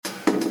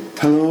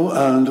Hello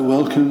and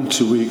welcome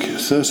to week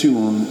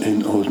 31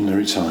 in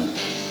Ordinary Time.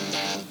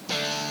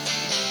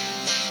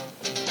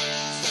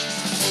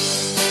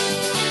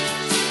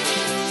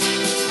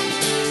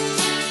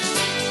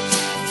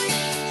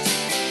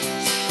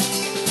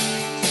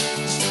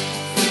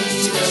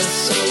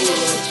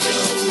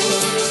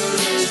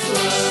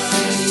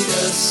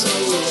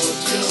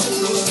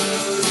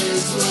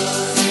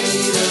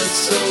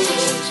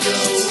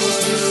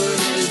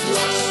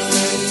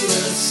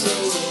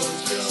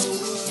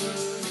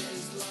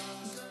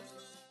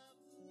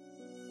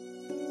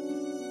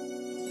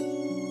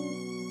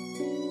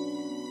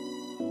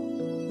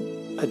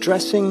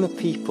 Addressing the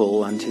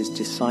people and his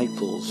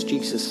disciples,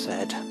 Jesus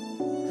said,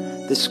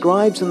 "The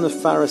scribes and the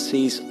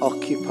Pharisees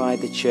occupy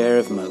the chair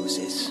of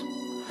Moses.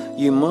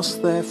 You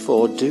must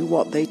therefore do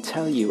what they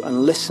tell you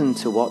and listen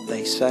to what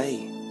they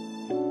say.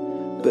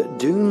 But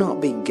do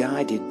not be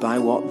guided by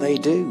what they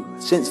do,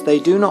 since they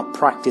do not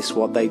practice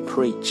what they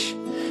preach.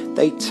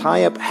 They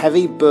tie up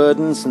heavy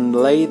burdens and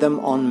lay them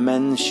on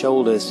men's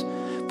shoulders,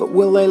 but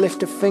will they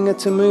lift a finger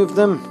to move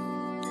them?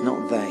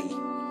 Not they.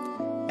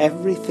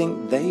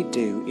 Everything they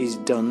do is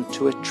done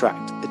to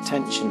attract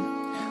attention,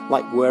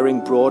 like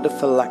wearing broader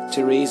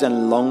phylacteries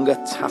and longer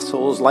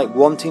tassels, like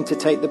wanting to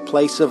take the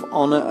place of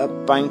honor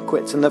at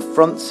banquets and the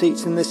front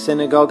seats in the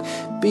synagogue,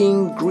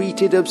 being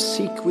greeted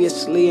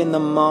obsequiously in the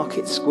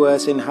market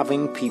squares and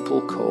having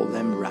people call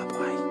them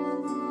rabbi.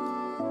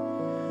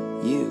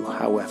 You,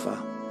 however,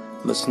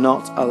 must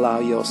not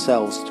allow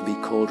yourselves to be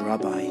called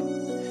rabbi,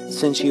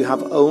 since you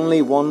have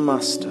only one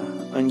master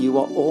and you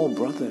are all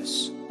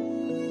brothers.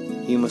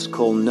 You must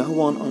call no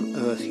one on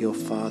earth your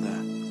father,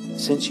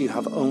 since you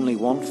have only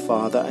one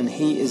Father, and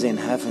he is in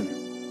heaven.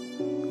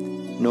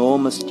 Nor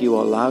must you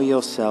allow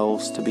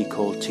yourselves to be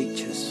called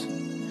teachers,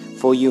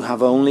 for you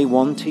have only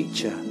one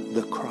teacher,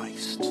 the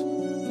Christ.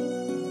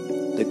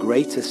 The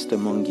greatest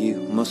among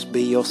you must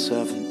be your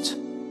servant.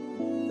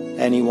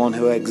 Anyone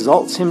who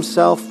exalts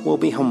himself will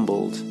be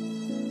humbled,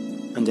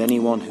 and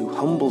anyone who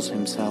humbles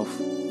himself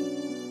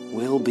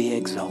will be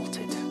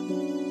exalted."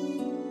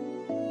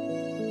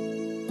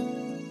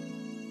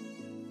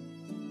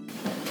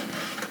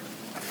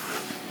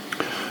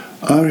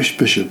 Irish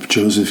Bishop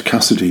Joseph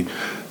Cassidy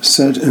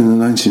said in the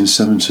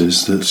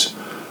 1970s that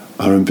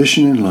our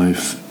ambition in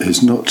life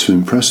is not to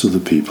impress other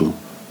people,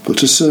 but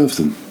to serve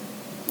them.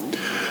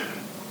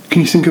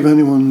 Can you think of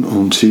anyone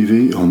on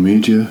TV or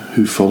media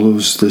who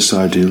follows this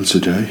ideal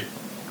today?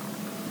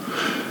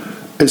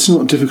 It's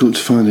not difficult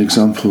to find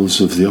examples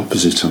of the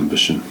opposite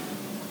ambition.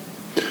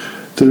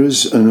 There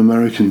is an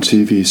American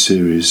TV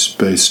series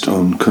based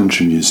on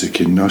country music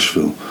in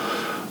Nashville,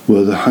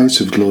 where the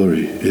height of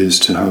glory is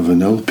to have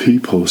an LP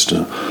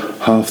poster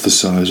half the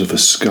size of a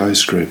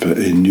skyscraper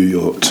in New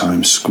York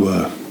Times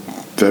Square.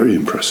 Very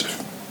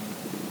impressive.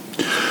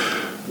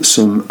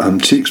 Some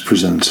antiques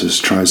presenters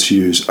try to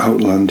use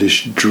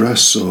outlandish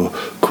dress or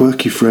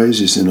quirky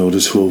phrases in order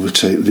to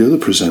overtake the other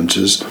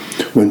presenters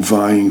when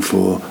vying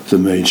for the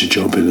major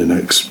job in the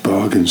next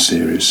bargain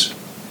series.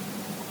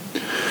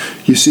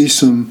 You see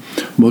some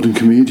modern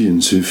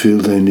comedians who feel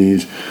they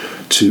need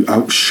to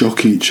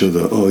outshock each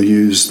other or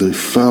use the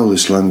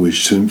foulest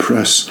language to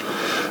impress,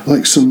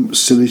 like some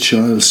silly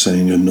child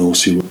saying a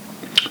naughty word.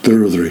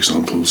 There are other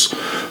examples,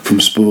 from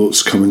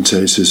sports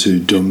commentators who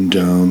dumb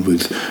down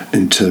with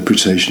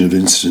interpretation of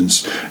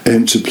incidents,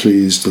 aim to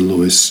please the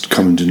lowest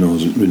common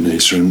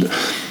denominator, and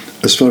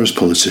as far as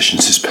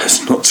politicians, it's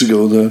best not to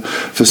go there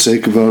for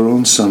sake of our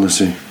own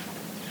sanity.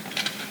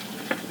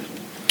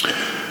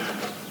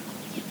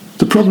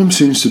 The problem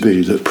seems to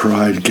be that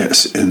pride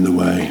gets in the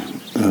way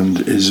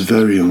and is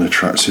very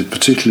unattractive,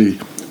 particularly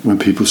when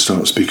people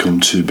start to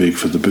become too big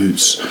for the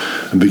boots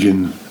and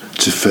begin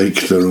to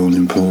fake their own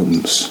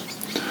importance.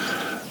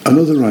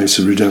 Another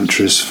writer,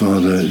 Redemptorist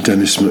Father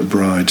Dennis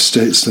McBride,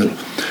 states that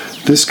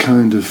this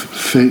kind of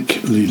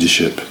fake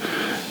leadership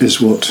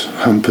is what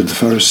hampered the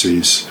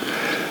Pharisees.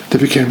 They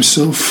became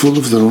so full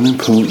of their own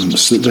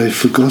importance that they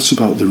forgot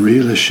about the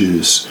real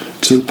issues,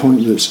 to the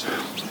point that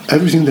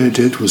everything they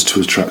did was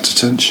to attract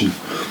attention.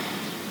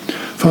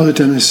 Father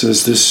Dennis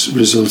says this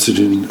resulted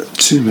in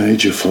two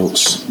major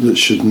faults that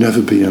should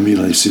never be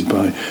emulated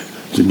by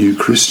the new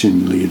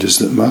Christian leaders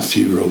that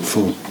Matthew wrote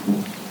for.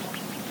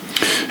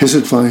 His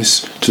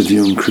advice to the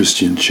young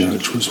Christian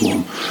church was: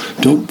 1,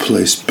 don't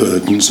place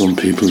burdens on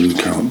people who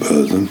can't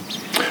bear them,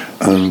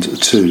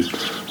 and 2,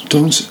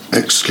 don't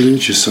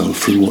exclude yourself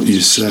from what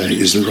you say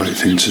is the right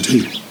thing to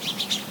do.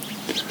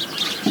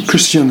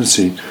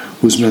 Christianity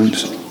was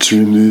meant to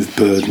remove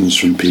burdens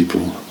from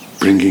people,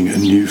 bringing a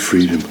new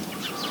freedom.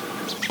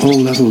 All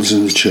levels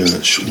in the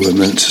church were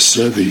meant to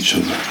serve each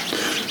other.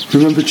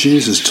 Remember,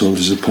 Jesus told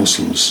his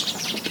apostles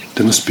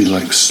they must be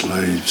like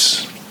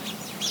slaves.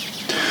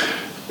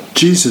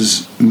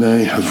 Jesus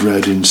may have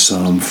read in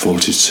Psalm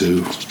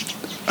 42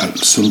 at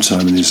some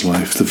time in his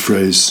life the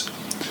phrase,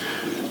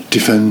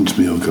 "Defend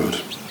me, O God,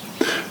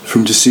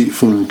 from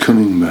deceitful and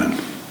cunning men."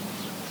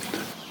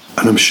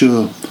 And I'm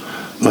sure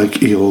like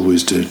he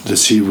always did, that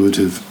he would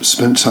have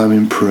spent time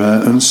in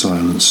prayer and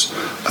silence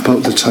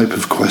about the type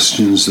of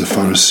questions the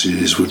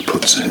Pharisees would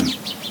put to him.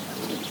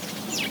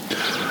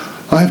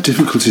 I have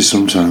difficulty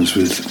sometimes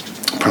with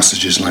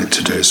passages like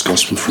today's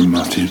Gospel from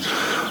Matthew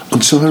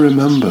until I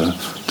remember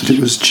that it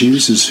was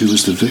Jesus who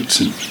was the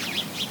victim.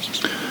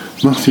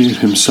 Matthew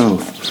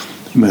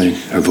himself may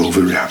have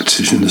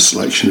overreacted in the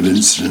selection of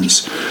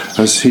incidents,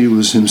 as he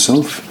was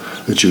himself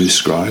a Jewish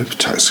scribe,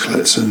 tax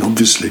collector, and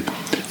obviously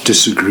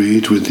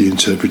disagreed with the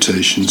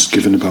interpretations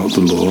given about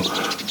the law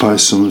by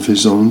some of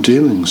his own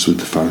dealings with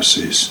the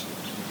Pharisees.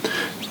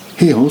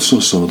 He also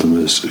saw them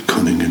as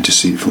cunning and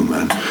deceitful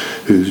men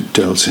who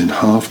dealt in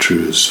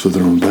half-truths for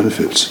their own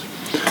benefit,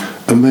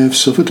 and may have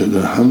suffered at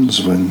their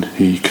hands when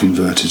he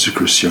converted to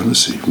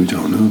Christianity. We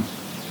don't know.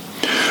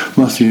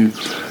 Matthew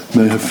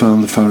may have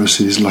found the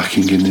Pharisees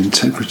lacking in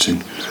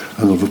integrity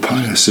and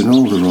over-pious in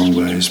all the wrong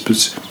ways, but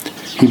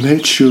he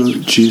made sure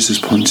Jesus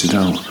pointed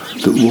out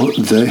that what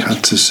they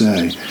had to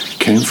say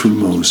came from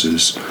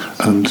Moses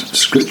and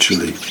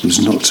scripturally was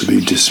not to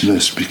be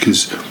dismissed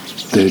because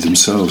they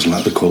themselves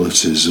lacked the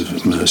qualities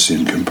of mercy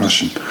and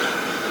compassion.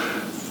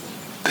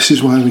 This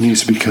is why we need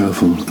to be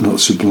careful not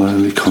to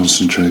blindly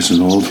concentrate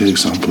on all the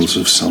examples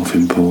of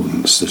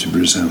self-importance that he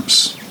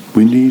presents.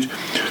 We need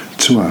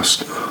to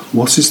ask,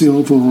 what is the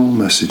overall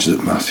message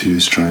that Matthew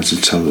is trying to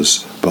tell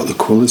us about the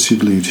quality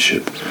of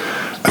leadership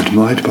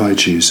admired by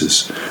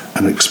Jesus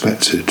and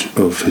expected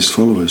of his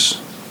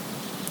followers?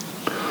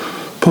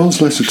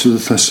 Paul's letter to the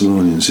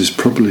Thessalonians is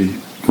probably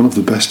one of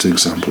the best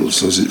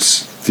examples, as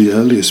it's the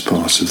earliest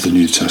part of the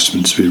New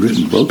Testament to be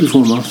written, well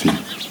before Matthew.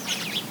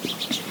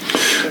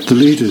 The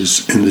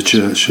leaders in the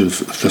church of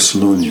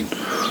Thessalonian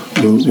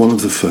were one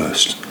of the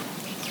first,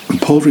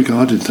 and Paul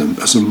regarded them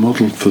as a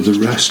model for the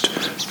rest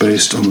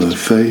based on their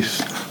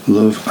faith,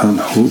 love and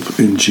hope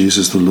in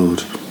Jesus the Lord.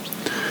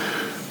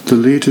 The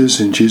leaders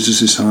in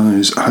Jesus'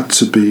 eyes had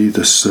to be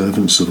the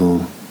servants of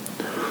all.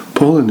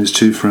 Paul and his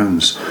two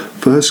friends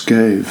first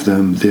gave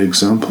them the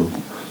example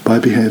by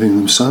behaving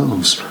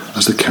themselves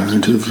as the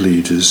kind of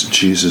leaders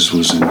Jesus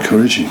was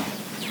encouraging.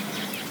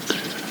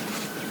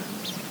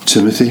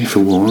 Timothy, for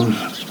one,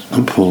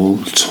 and Paul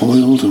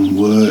toiled and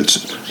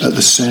worked at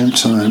the same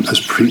time as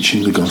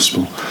preaching the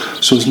gospel,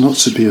 so as not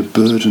to be a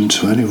burden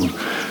to anyone.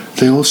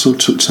 They also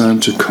took time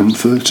to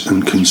comfort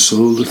and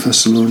console the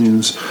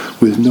Thessalonians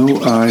with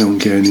no eye on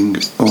gaining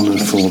honour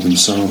for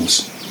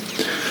themselves.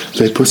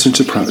 They put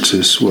into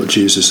practice what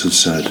Jesus had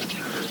said,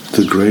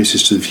 "The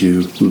greatest of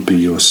you will be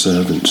your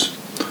servant.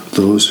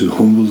 Those who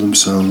humble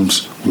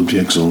themselves will be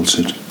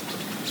exalted."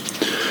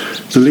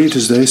 The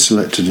leaders they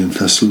selected in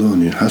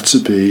Thessalonica had to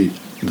be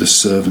the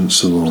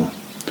servants of all,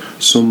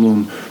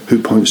 someone who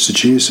points to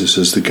Jesus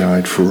as the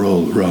guide for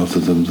all rather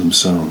than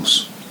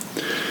themselves.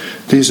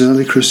 These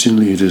early Christian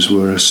leaders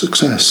were a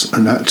success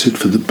and acted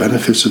for the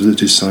benefit of the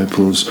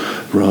disciples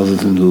rather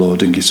than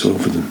lording it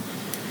over them.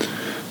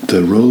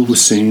 Their role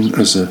was seen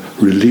as a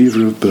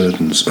reliever of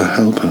burdens, a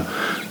helper,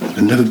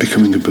 and never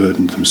becoming a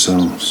burden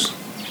themselves.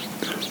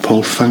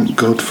 Paul thanked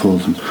God for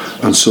them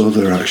and saw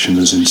their action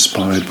as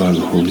inspired by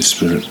the Holy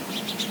Spirit.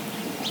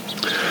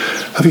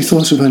 Have you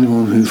thought of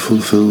anyone who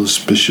fulfills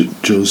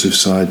Bishop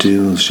Joseph's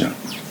ideals yet?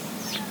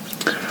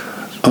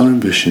 Our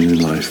ambition in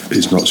life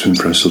is not to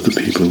impress other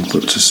people,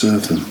 but to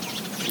serve them.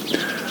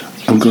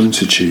 I'm going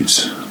to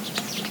cheat.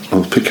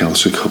 I'll pick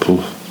out a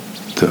couple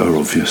that are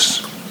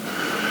obvious.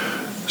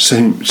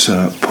 Saint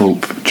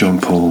Pope John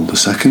Paul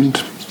II,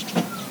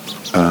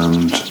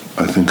 and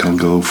I think I'll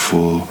go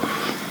for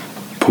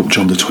Pope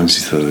John the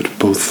 23rd,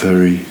 both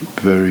very,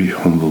 very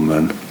humble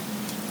men.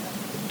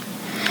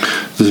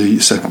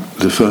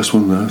 The first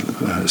one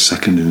there,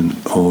 second in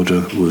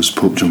order, was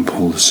Pope John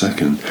Paul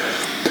II.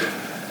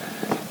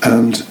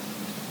 And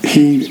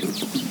he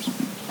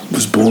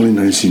was born in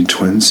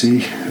 1920,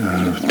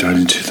 died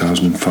in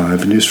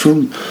 2005, and he was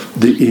from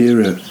the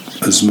era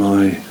as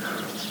my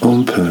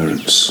own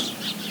parents.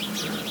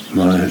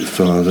 My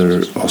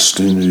father,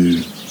 Austin,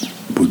 who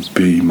would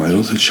be my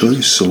other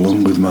choice,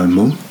 along with my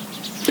mum.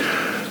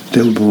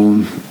 They were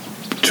born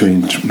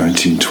between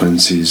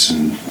 1920s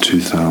and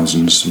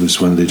 2000s was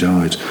when they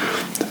died.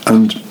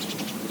 And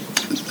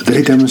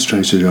they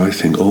demonstrated, I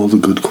think, all the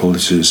good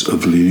qualities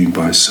of leading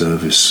by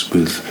service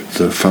with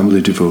their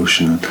family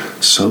devotion and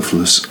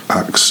selfless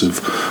acts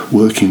of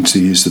working to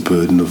ease the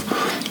burden of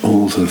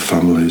all their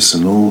families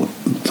and all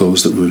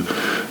those that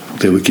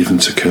they were given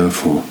to care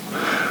for.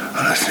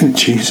 And I think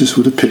Jesus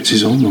would have picked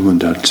his own mum and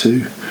dad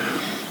too.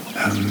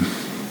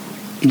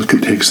 Look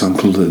at the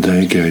example that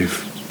they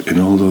gave in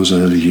all those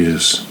early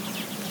years.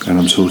 And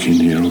I'm talking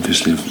here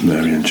obviously of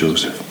Mary and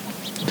Joseph.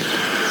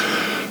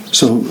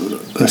 So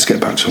let's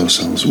get back to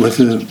ourselves.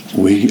 Whether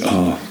we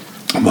are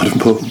a modern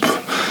pope,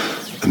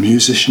 a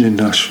musician in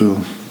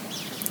Nashville,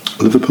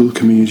 a Liverpool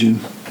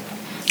comedian,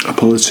 a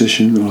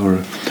politician, or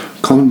a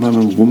common man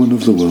or woman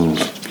of the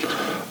world,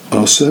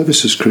 our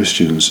service as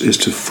Christians is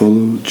to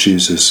follow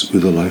Jesus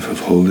with a life of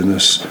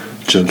holiness,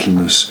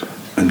 gentleness,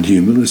 and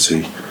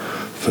humility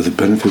for the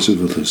benefit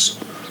of others,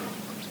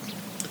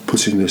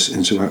 putting this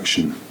into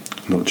action,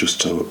 not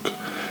just talk.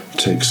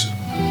 takes the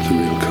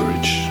real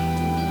courage.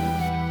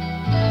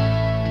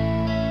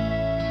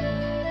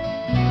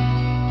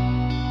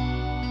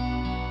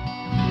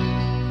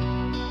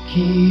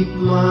 Keep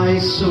my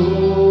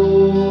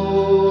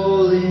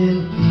soul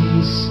in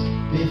peace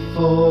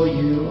before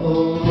you, O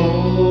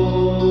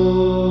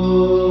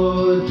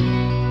Lord.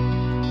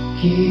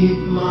 Keep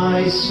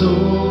my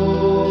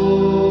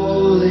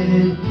soul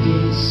in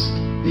peace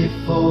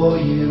before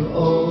you,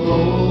 O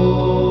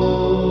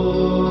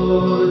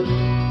Lord.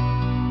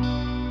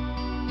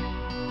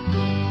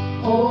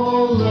 O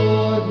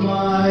Lord,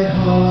 my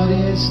heart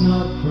is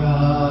not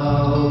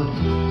proud,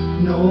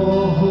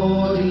 nor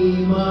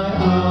haughty my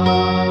eyes.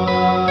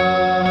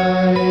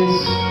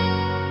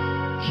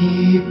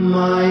 Keep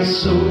my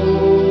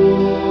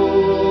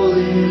soul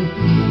in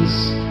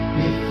peace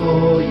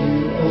before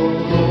you, O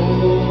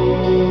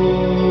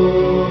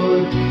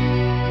Lord.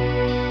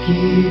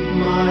 Keep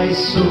my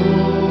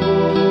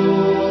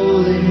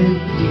soul in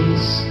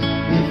peace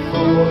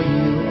before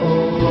you, O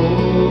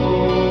Lord.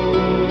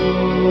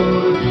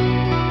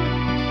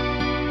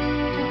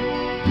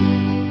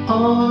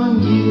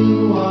 On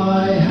you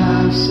I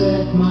have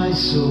set my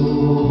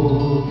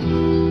soul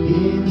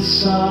in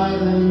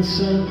silence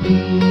and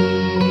peace.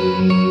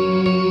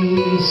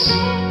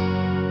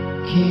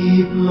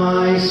 Keep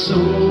my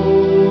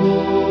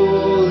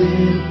soul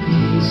in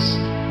peace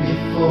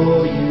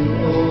before you,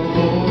 O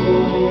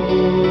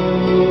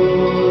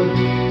Lord.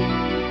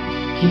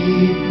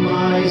 Keep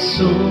my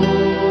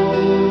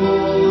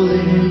soul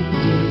in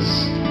peace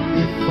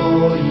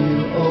before you,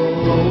 O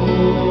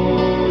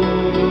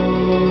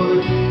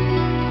Lord.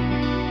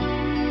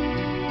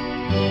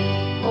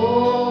 O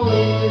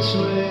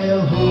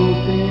Israel,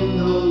 hope in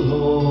the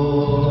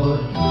Lord,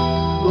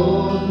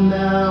 both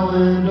now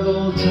and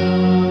all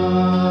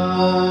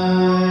time.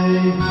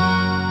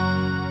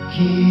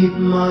 Keep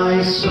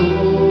my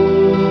soul